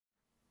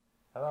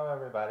Hello,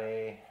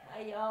 everybody.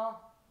 Hi, y'all.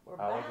 We're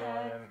How we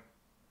back. doing?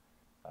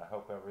 I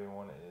hope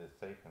everyone is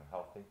safe and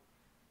healthy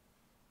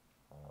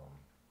um,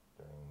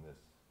 during this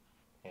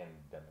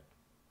pandemic,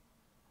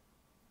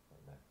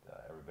 and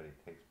that everybody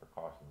takes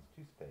precautions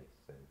to stay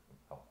safe and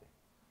healthy.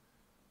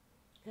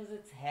 Because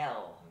it's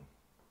hell.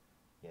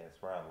 Mm. Yes,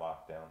 we're on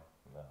lockdown.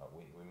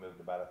 We moved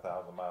about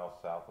 1,000 miles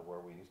south of where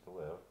we used to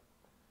live.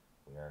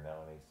 We are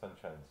now in a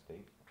sunshine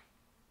state,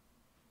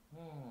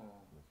 Hmm.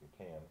 if you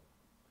can.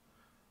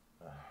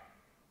 Uh,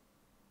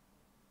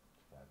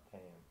 got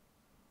tan.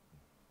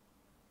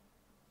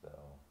 So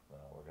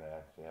we're going to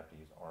actually have to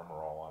use armor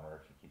all on her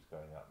if she keeps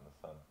going out in the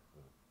sun.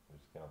 Her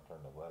skin will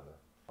turn to leather.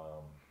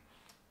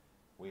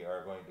 We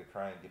are going to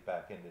try and get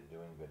back into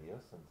doing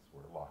videos since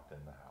we're locked in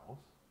the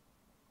house.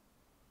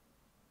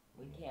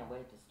 We can't And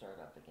wait to start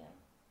up again.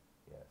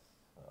 yes,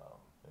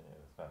 and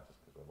it's not just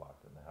because we're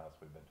locked in the house.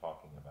 We've been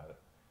talking about it.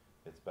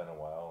 It's been a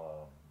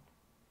while.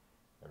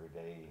 Every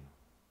day,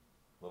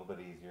 a little bit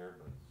easier,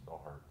 but it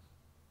still hurts.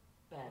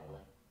 So,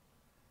 Badly.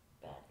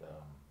 but Badly.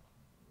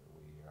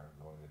 we are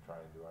going to try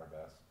and do our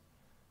best.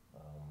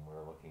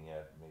 We're looking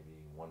at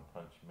maybe One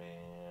Punch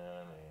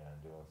Man and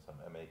doing some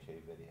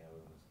MHA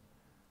videos.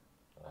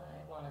 I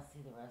Uh, want to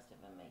see the rest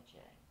of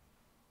MHA.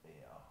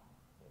 yeah,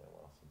 yeah.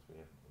 Well, since we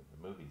have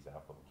the movies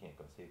out, but we can't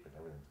go see it because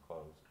everything's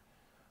closed.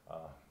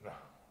 No,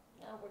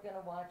 Now we're going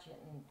to watch it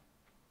and,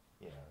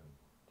 yeah, and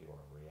do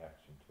our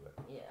reaction to it.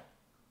 yeah.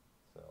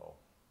 So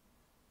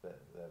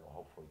that'll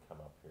hopefully come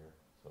up here.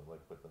 So like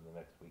within the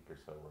next week or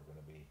so, we're going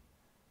to be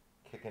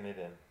kicking it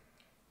in.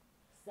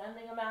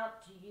 Sending them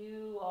out to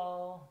you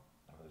all.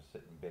 I'll just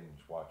sit and binge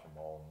watch them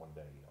all in one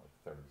day. Like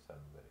 37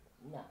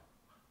 videos. No.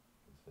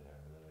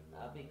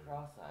 I'll be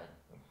cross eyed.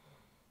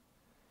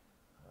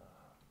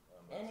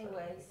 I'm not saying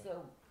Anyway,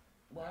 anything.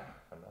 what?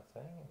 I'm not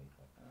saying anything.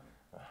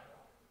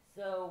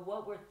 So,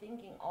 what we're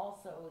thinking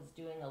also is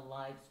doing a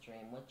live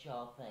stream. What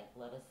y'all think?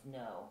 Let us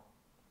know.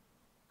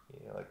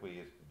 Yeah, like we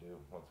used to do.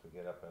 Once we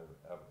get up and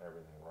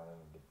everything running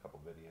and get a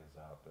couple videos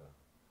out to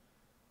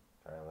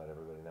try and let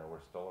everybody know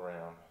we're still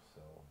around.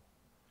 So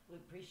We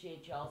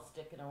appreciate y'all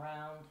sticking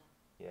around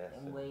yes,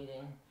 and and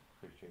waiting.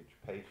 appreciate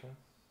your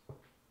patience.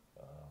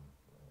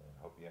 And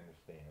hope you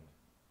understand.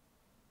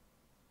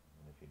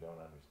 And if you don't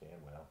understand,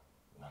 well,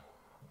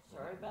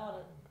 Sorry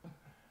about it.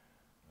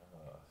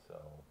 so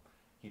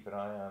keep an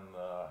eye on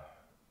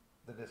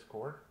the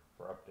Discord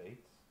for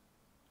updates.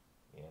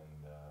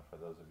 And for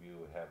those of you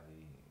who have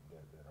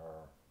that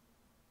are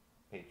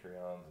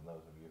Patreons and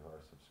those of you who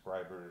are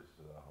subscribers,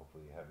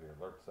 hopefully you have your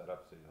alerts set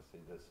up so you'll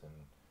see this and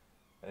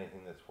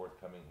anything that's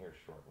forthcoming here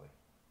shortly.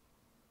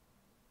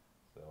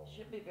 So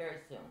Should be very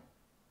soon.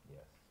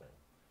 yes, so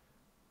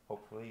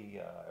hopefully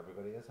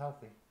everybody is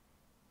healthy.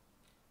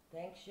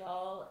 Thanks,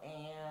 y'all,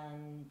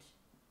 and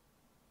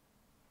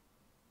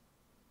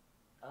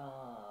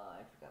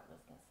I forgot what I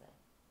was gonna say.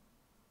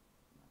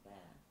 My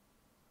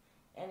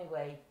bad.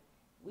 Anyway,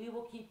 we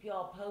will keep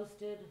y'all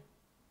posted,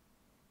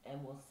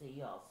 and we'll see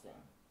y'all soon.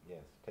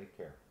 Yes, take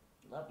care.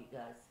 Love you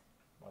guys.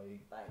 Bye.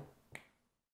 Bye.